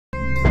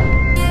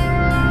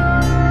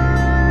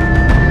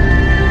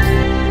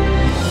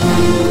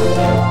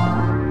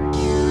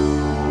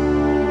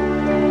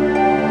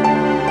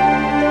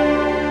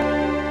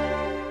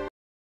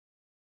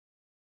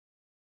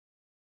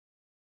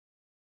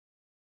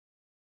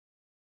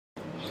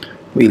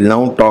We'll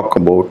now talk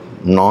about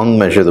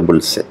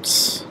non-measurable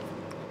sets.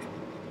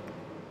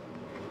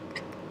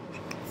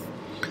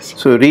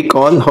 So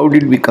recall, how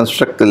did we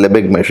construct the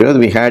Lebesgue measure?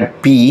 We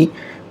had P,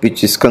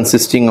 which is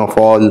consisting of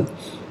all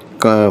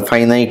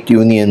finite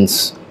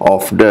unions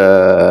of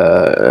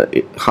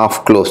the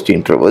half-closed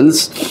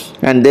intervals,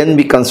 and then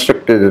we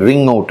constructed a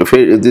ring out of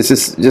it. This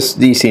is just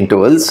these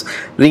intervals.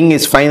 Ring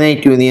is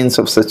finite unions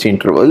of such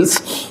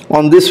intervals.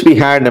 On this we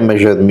had a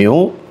measure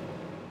mu,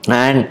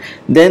 and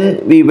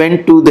then we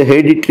went to the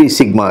hereditary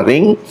sigma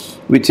ring,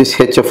 which is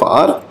H of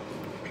R,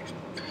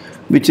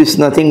 which is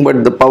nothing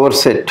but the power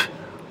set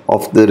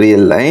of the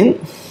real line.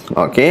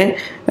 Okay,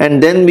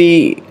 and then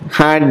we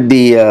had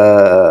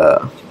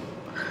the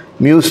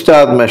mu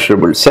star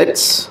measurable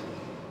sets,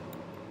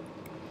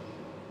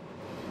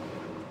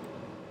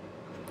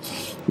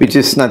 which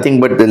is nothing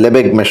but the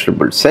Lebesgue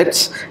measurable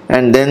sets,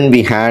 and then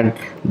we had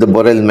the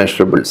Borel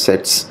measurable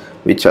sets,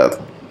 which are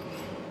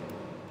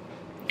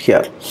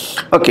here.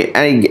 Okay,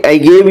 I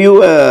gave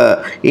you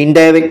a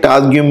indirect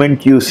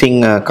argument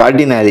using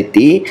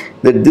cardinality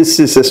that this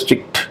is a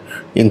strict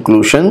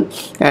inclusion,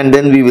 and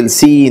then we will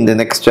see in the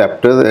next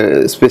chapter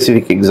a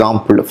specific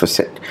example of a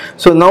set.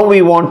 So now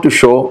we want to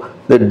show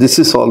that this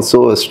is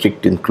also a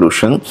strict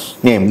inclusion,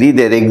 namely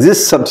there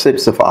exist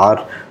subsets of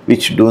R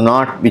which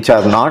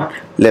are not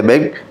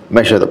Lebesgue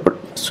measurable.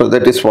 So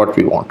that is what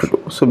we want to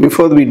do. So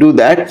before we do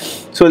that,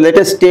 so let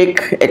us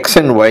take x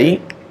and y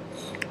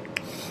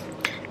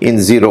in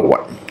 0,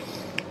 1,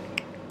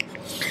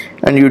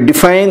 and you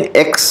define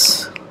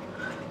x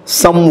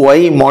sum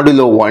y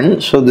modulo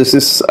 1. So this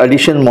is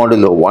addition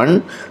modulo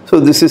 1. So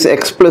this is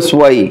x plus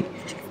y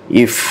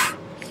if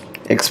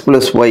x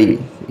plus y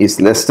is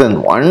less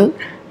than 1,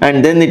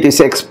 and then it is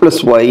x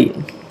plus y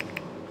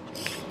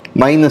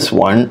minus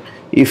 1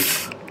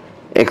 if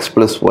x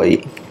plus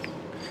y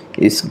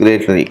is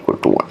greater than or equal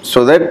to 1.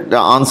 So that the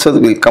answer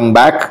will come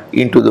back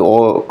into the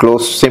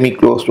closed,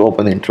 semi-closed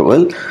open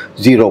interval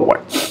 0,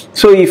 1.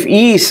 So if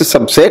E is a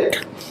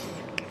subset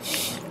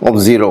of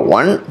 0,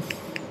 1,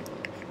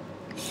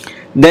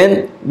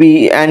 then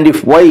and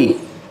if y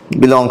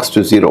belongs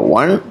to 0,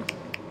 1,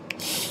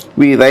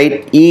 we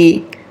write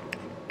E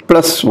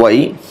plus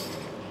y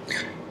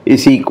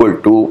is equal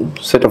to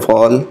set of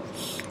all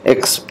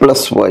x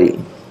plus y,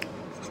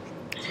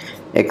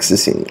 x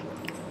is in E.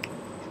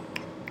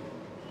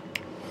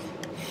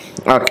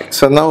 Okay,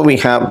 so now we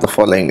have the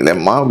following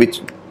lemma, which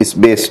is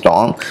based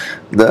on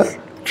the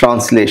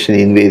translation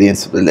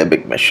invariance of the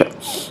Lebesgue measure.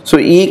 So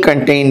E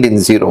contained in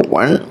 0,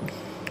 1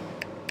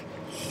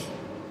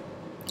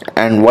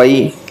 and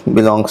y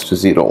belongs to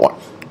 0, 1.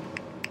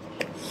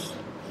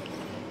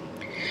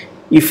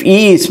 If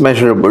E is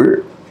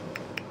measurable,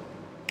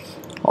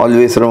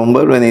 always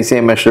remember when I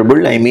say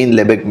measurable, I mean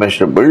Lebesgue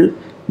measurable,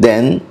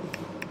 then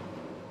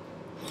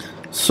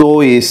so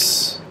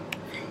is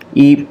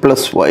E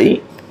plus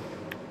y,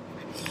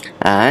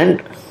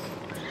 and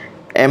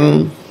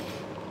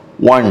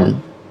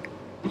M1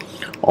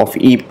 of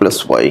E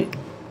plus y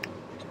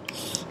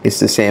is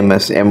the same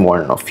as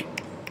M1 of E.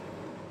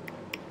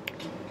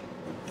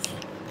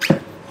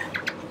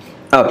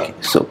 Okay,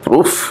 so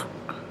proof.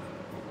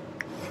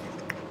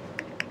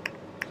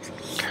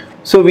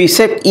 So we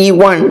set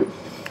E1,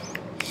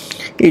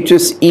 which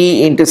is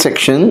E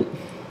intersection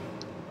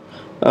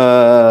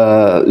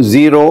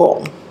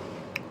 0,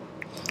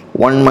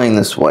 1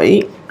 minus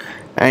y,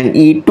 and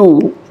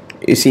E2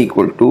 is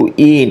equal to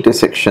E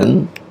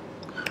intersection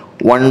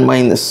 1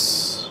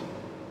 minus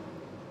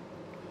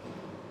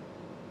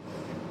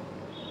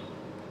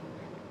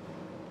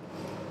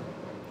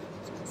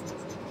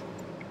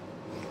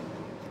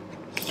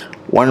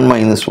 1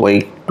 minus y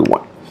to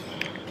 1.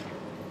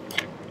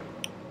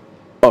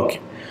 Okay,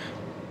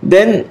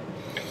 then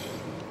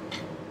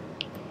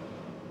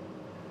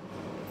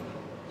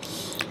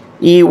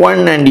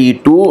E1 and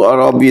E2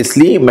 are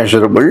obviously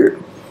measurable,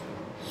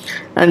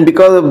 and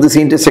because of this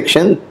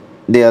intersection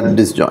they are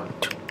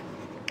disjoint.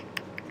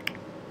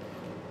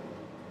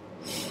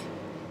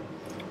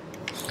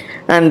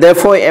 And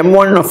therefore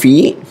M1 of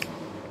E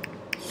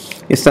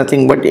is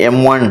nothing but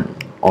M1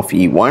 of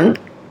E1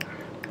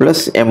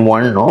 plus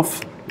M1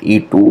 of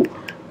E2,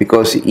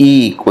 because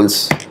E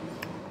equals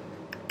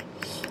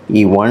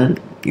E1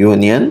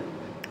 union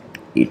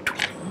E2.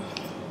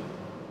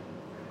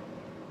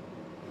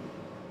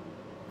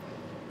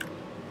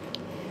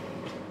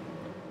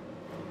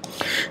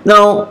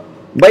 Now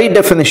by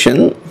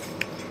definition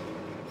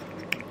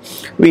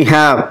we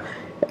have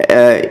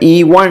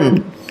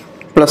E1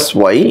 plus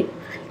y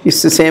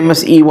is the same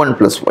as E1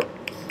 plus y,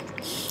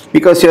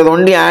 because you are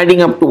only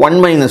adding up to 1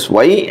 minus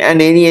y,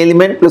 and any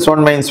element plus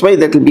 1 minus y,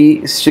 that will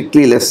be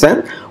strictly less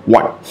than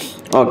 1.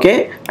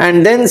 Okay,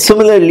 and then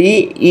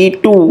similarly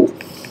E2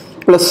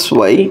 plus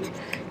y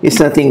is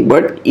nothing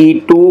but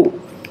E2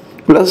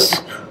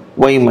 plus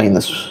y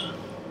minus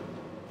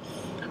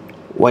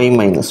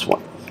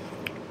 1,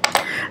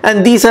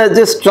 and these are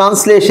just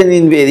translation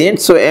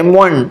invariants. So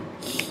M1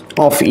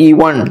 of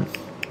E1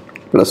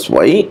 plus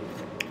y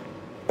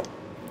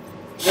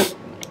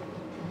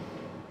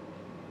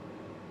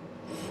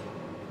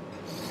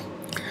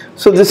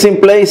So this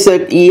implies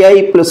that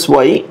EI plus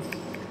Y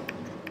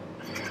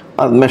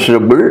are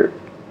measurable,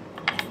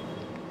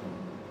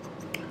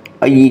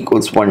 I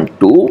equals 1,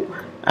 2,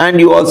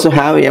 and you also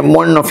have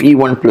M1 of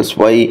E1 plus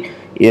Y,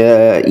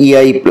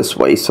 EI plus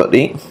Y,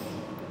 sorry,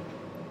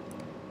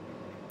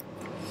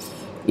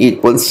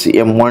 equals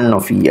M1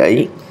 of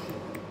EI,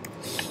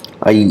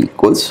 I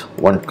equals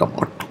 1,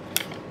 2.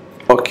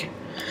 Okay.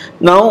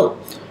 Now,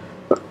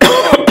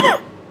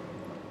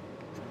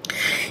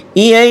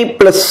 EI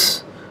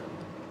plus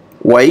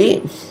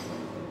Y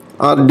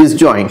are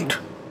disjoint.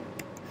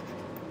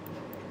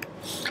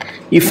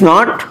 If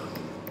not,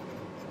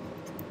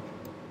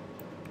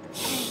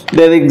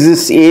 there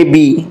exists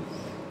AB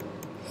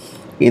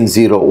in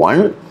 0,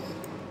 1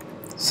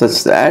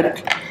 such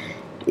that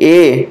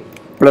A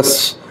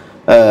plus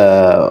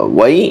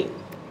Y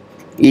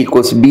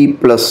equals B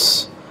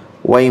plus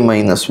Y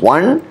minus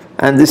 1,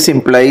 and this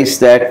implies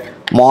that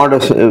mod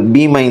of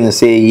B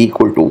minus A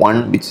equal to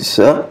 1, which is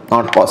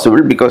not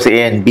possible because A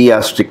and B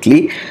are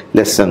strictly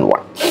less than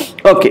 1.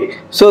 Okay,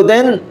 so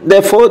then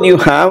therefore you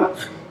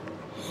have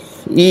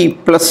E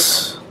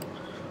plus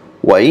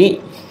Y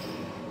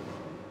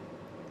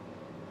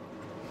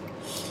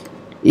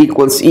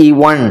equals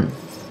E1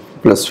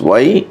 plus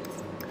Y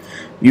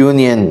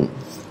union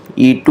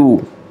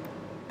E2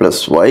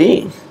 plus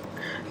Y,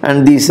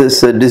 and this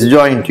is a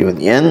disjoint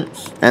union,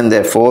 and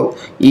therefore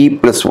E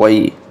plus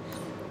Y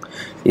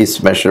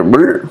is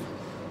measurable,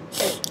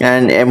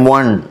 and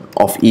M1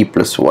 of E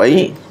plus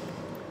Y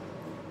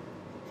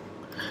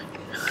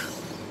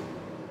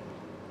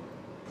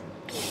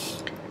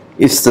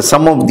is the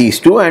sum of these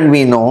two, and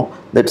we know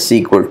that's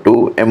equal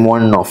to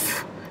M1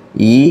 of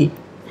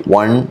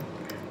E1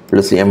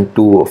 plus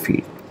M2 of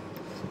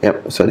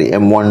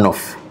M1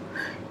 of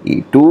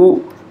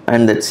E2,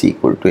 and that's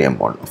equal to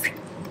M1 of E.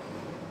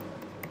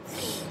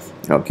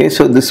 Okay,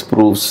 so this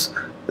proves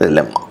the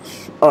lemma.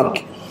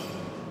 Okay.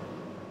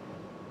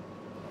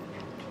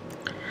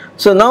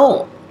 So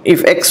now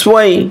if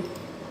xy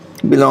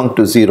belong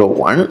to 0,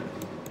 1,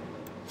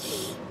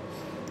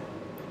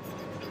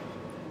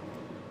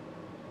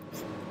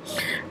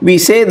 we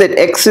say that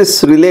x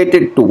is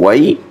related to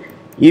y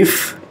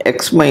if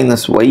x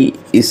minus y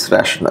is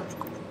rational.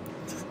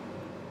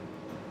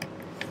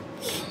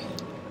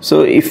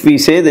 So if we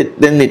say that,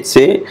 then it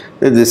say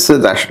that this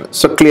is rational.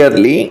 So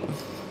clearly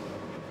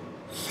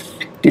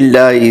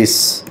tilde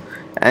is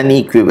an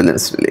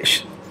equivalence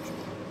relation.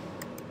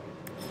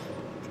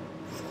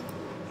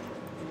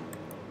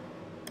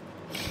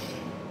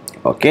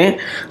 Okay,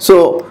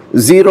 so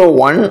 0,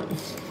 1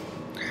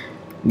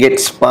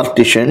 gets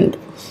partitioned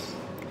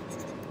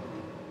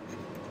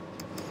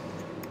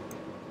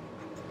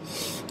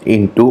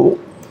into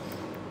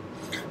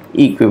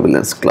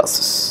equivalence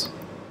classes.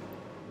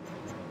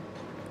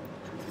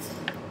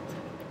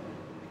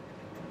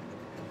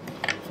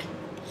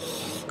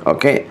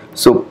 Okay,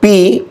 so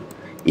P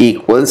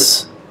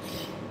equals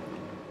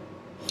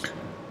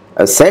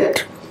a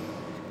set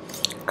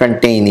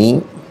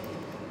containing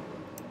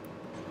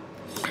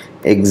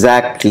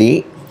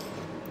exactly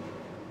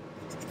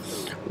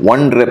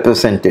one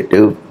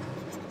representative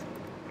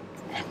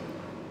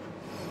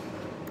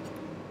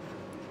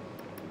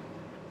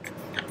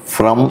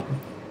from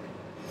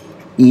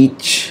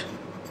each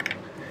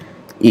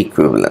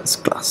equivalence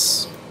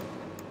class.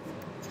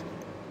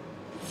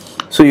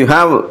 So you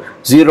have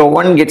 0,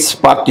 1 gets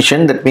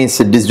partitioned, that means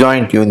a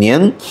disjoint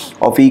union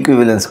of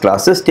equivalence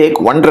classes.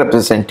 Take one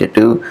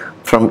representative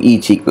from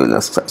each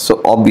equivalence class.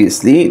 So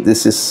obviously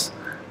this is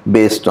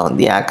based on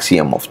the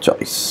axiom of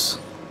choice.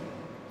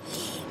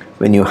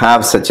 When you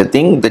have such a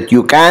thing that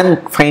you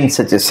can find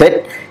such a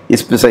set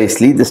is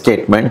precisely the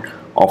statement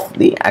of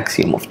the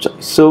axiom of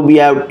choice. So we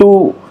have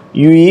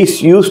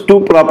used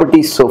two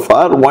properties so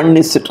far. One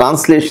is the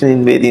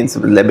translation invariance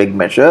of the Lebesgue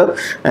measure,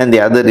 and the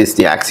other is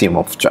the axiom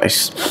of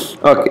choice.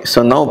 Okay,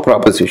 so now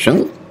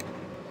proposition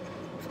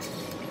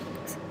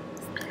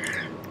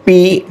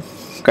P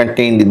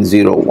contained in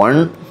 0,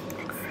 1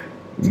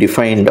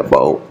 defined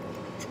above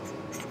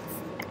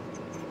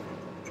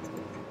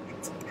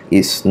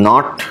is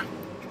not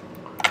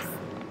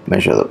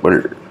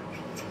measurable,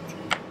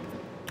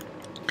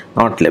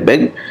 not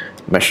Lebesgue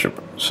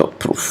measurable. So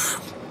proof.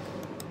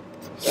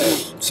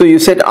 So you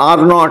said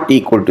R naught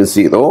equal to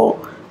 0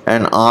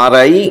 and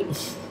Ri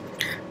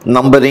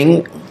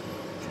numbering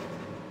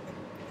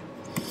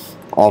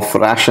of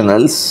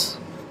rationals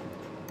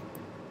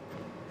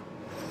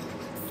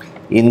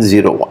in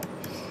 0, 1.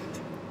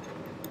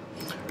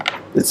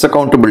 It's a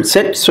countable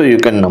set, so you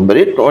can number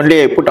it.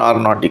 Only I put R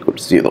naught equal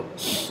to 0.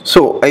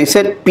 So I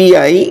said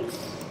Pi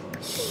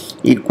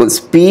equals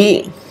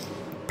P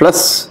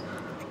plus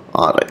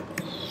Ri.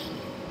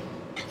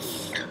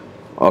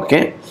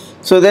 Okay.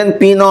 So then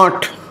P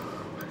naught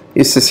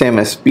is the same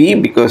as P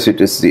because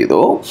it is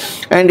 0,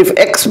 and if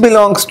x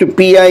belongs to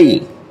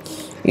Pi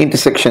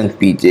intersection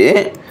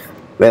Pj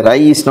where I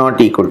is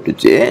not equal to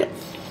j,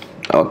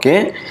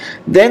 okay,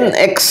 then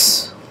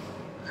x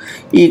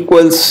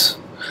equals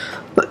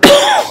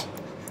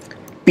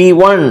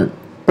P1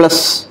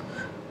 plus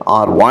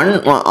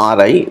R1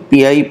 Ri,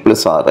 Pi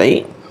plus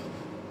Ri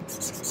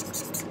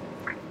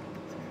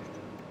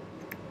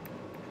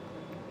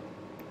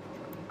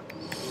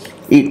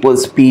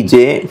equals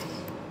Pj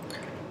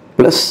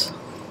plus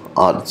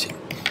Rj.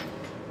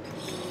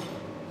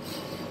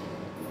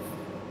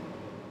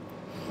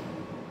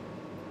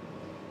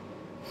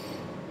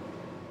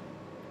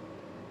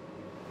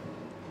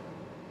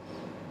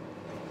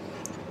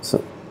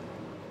 So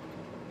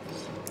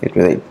it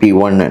will be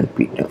P1 and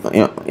P,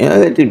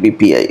 that will be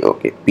Pi,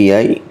 okay,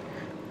 Pi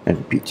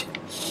and Pj.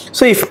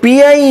 So if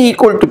Pi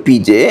equal to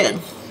Pj,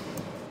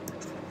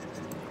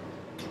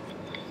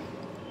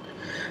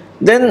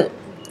 then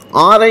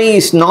Ri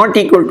is not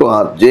equal to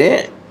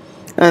Rj,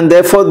 and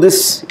therefore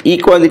this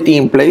equality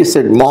implies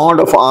that mod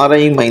of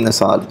Ri minus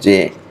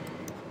Rj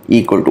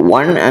equal to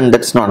 1, and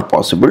that's not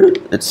possible.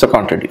 It's a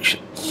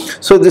contradiction.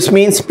 So this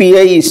means Pi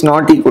is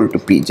not equal to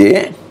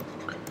Pj,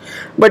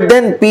 but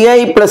then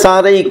Pi plus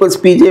Ri equals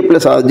Pj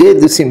plus Rj.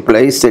 This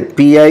implies that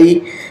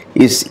Pi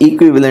is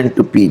equivalent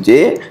to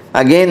Pj,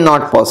 again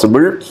not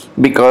possible,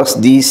 because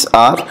these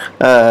are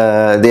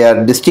they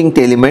are distinct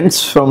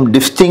elements from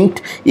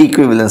distinct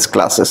equivalence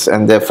classes,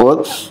 and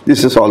therefore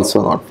this is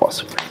also not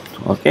possible.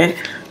 Okay,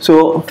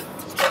 so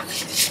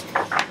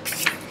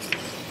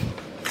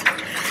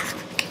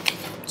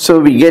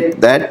we get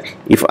that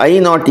if I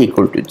not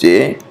equal to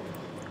j,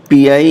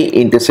 Pi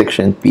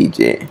intersection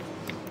Pj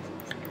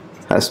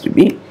has to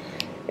be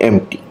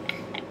empty.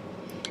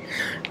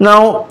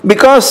 Now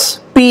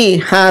because P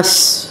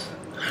has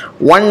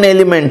one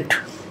element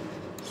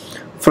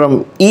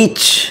from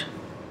each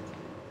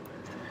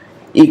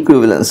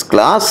equivalence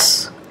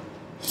class,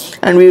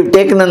 and we have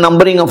taken a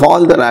numbering of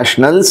all the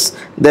rationals,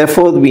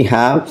 therefore we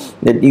have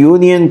that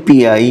union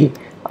Pi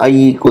I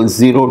equals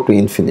 0 to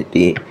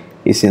infinity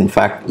is in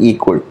fact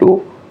equal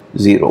to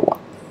 0, 1.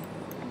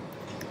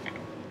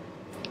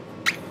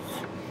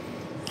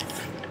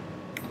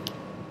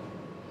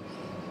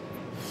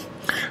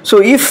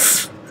 So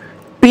if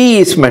P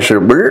is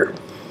measurable,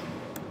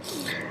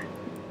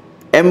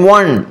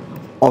 M1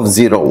 of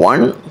 0,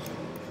 1,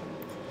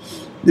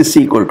 this is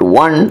equal to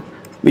 1,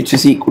 which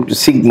is equal to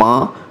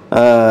sigma.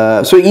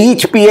 So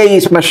each Pi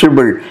is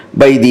measurable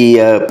by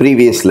the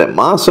previous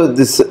lemma. So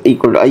this is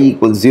equal to I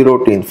equals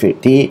 0 to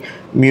infinity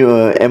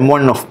mu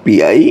M1 of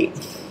Pi,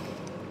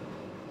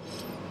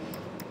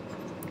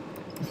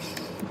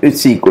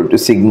 it's equal to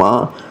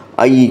sigma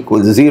I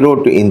equals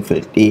 0 to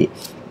infinity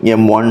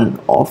M1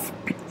 of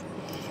P.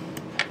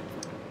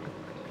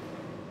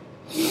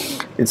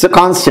 It's a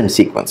constant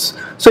sequence.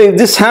 So if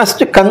this has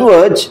to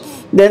converge,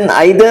 then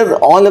either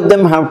all of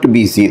them have to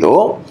be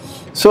 0.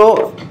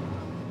 So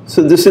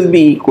this will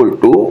be equal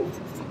to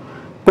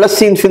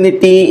plus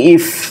infinity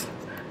if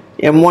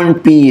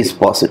M1P is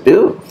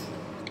positive,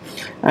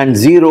 and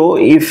 0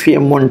 if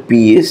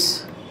M1P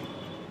is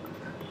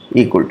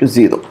equal to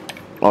 0.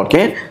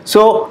 Okay,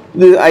 so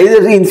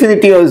either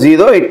infinity or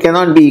 0, it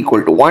cannot be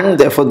equal to 1,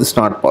 therefore this is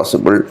not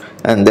possible,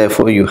 and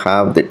therefore you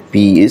have that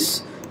P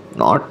is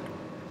not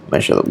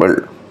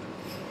measurable.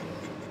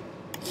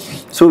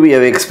 So we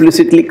have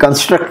explicitly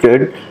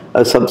constructed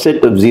a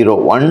subset of 0,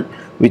 1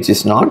 which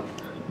is not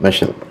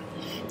measurable.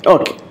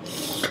 Okay,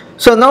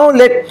 so now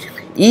let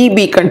E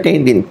be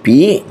contained in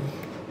P,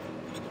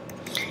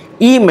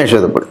 E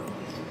measurable,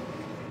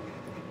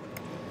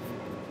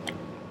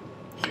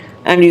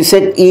 and you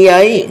set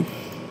EI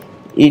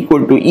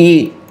equal to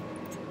E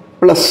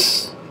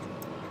plus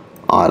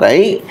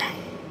Ri,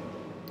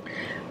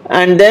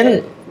 and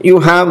then you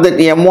have that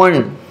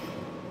M1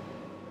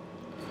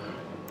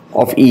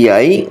 of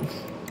EI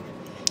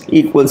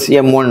equals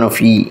M1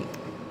 of E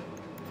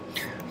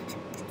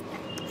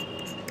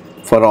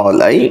for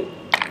all I,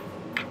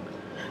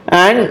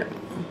 and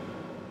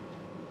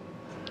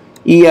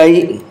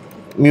EI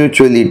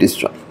mutually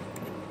disjoint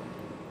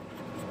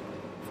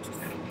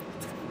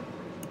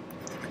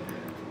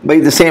by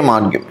the same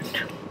argument.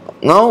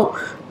 Now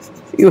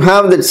you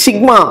have that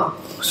sigma,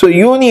 so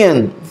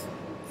union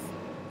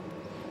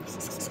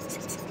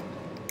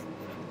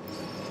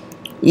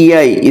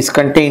EI is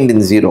contained in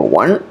 0,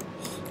 1,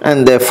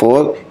 and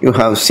therefore you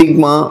have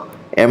sigma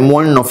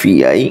M1 of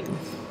EI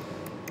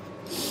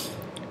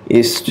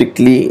is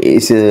strictly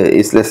is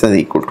less than or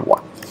equal to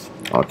 1.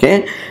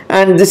 Okay,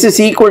 and this is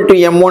equal to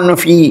M1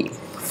 of E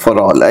for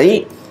all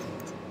I,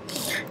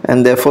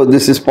 and therefore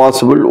this is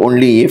possible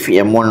only if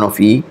M1 of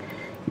E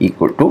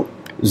equal to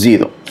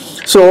 0.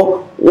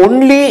 So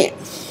only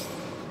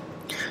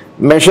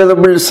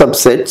measurable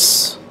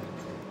subsets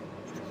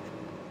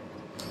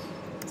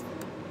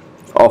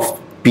of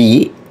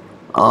P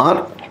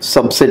are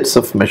subsets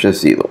of measure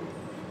 0.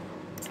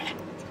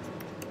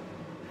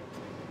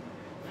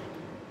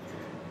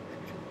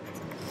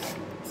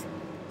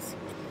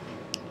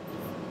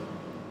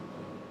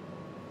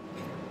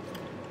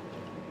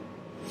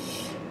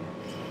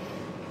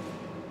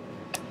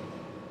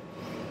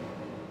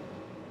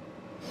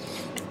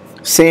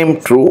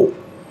 Same true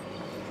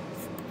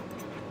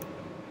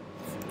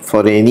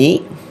for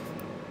any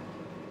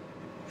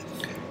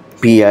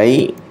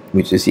Pi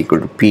which is equal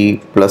to P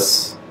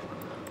plus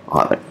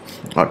Rn.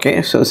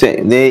 Okay, so say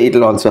it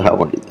will also have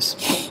only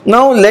this.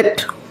 Now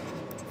let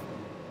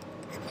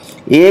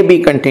A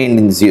be contained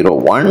in 0,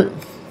 1,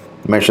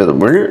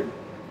 measurable,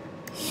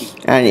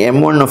 and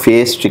M1 of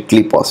A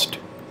strictly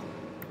positive.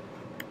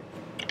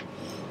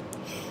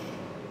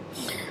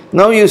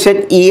 Now you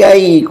said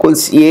EI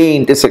equals A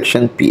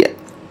intersection PI.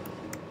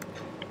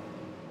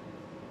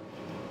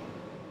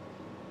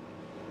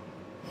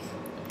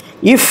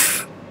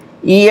 If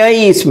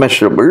EI is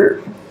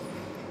measurable,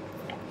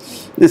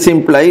 this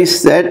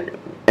implies that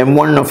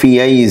M1 of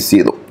EI is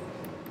 0.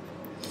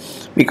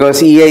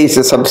 Because EI is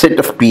a subset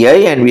of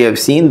PI, and we have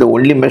seen the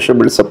only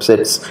measurable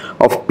subsets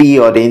of P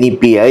or any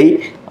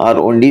PI are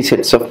only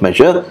sets of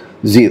measure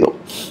 0.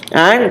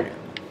 And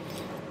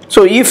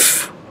so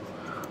if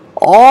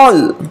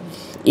all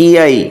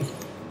EI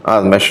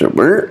are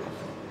measurable,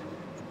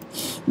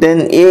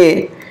 then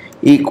A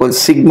equals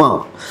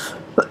sigma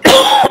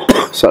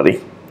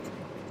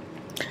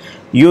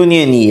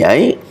union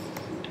EI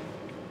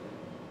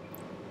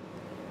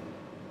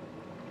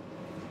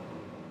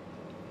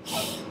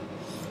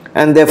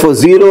and therefore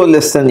 0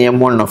 less than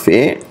M1 of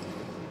A,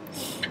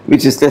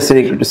 which is less than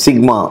or equal to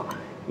sigma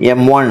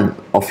M1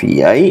 of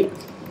EI,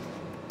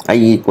 I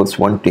equals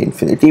 1 to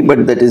infinity,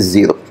 but that is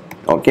 0.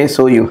 Okay,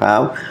 so you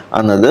have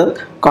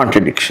another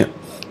contradiction.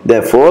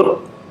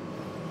 Therefore,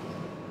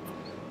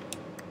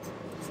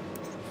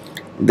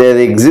 there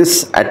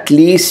exists at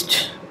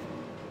least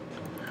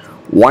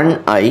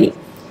one I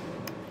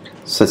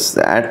such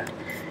that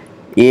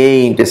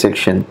A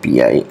intersection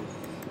PI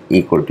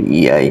equal to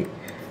EI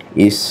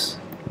is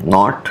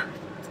not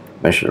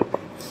measurable.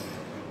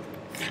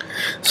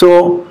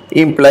 So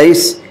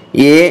implies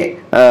A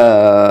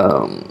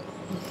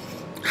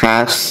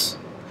has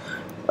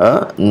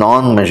a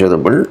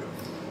non-measurable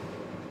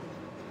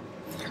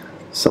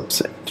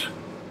subset.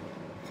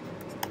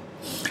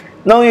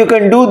 Now you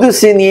can do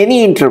this in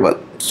any interval.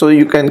 So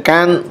you can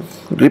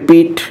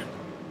repeat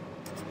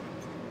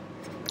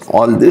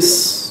all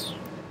this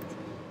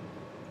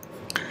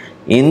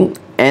in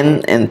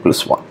n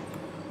plus 1.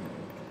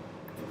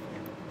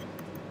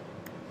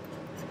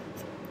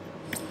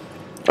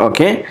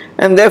 Okay,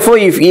 and therefore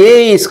if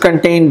A is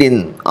contained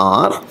in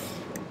R,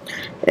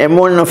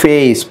 M1 of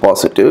A is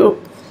positive.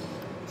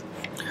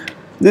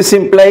 This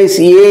implies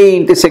A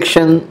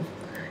intersection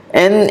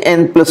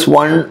n plus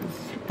 1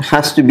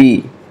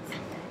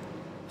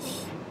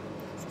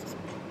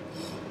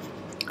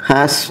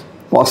 has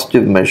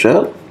positive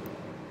measure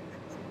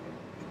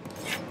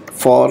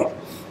for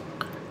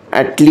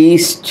at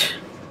least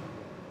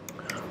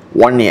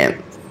 1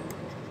 n.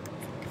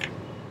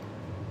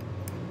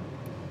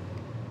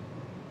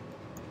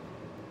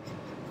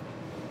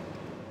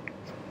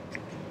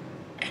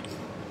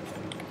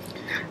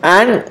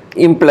 And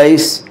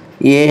implies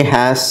A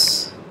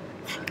has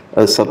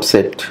a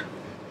subset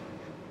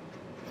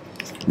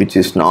which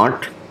is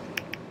not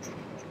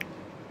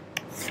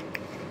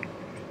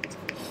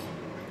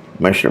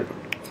measurable.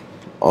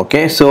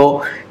 Okay,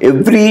 so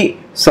every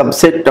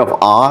subset of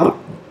R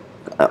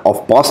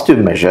of positive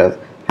measure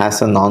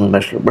has a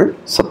non-measurable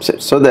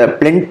subset. So there are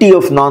plenty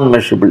of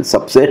non-measurable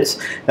subsets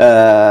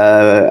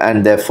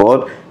and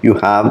therefore you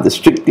have the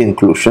strict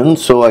inclusion.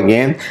 So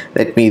again,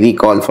 let me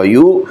recall for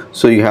you.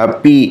 So you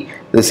have P,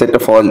 the set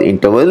of all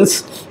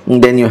intervals,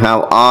 and then you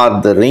have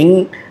R, the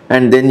ring,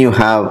 and then you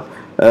have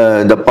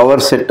the power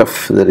set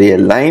of the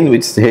real line,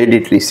 which is the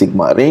hereditary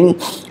sigma ring,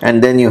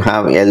 and then you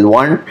have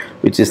L1,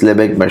 which is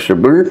Lebesgue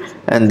measurable,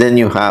 and then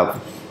you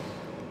have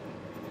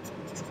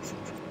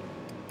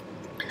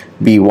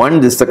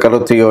B1, this is the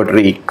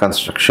Carothiory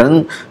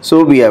construction.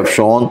 So we have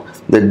shown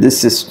that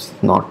this is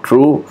not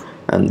true,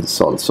 and this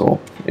also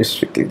is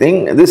strictly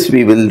thing. This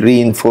we will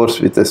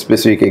reinforce with a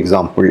specific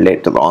example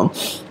later on.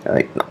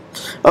 Right now.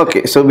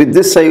 Okay, so with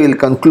this I will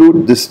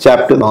conclude this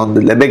chapter on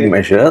the Lebesgue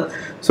measure.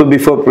 So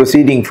before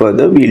proceeding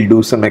further, we will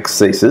do some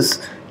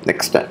exercises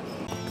next time.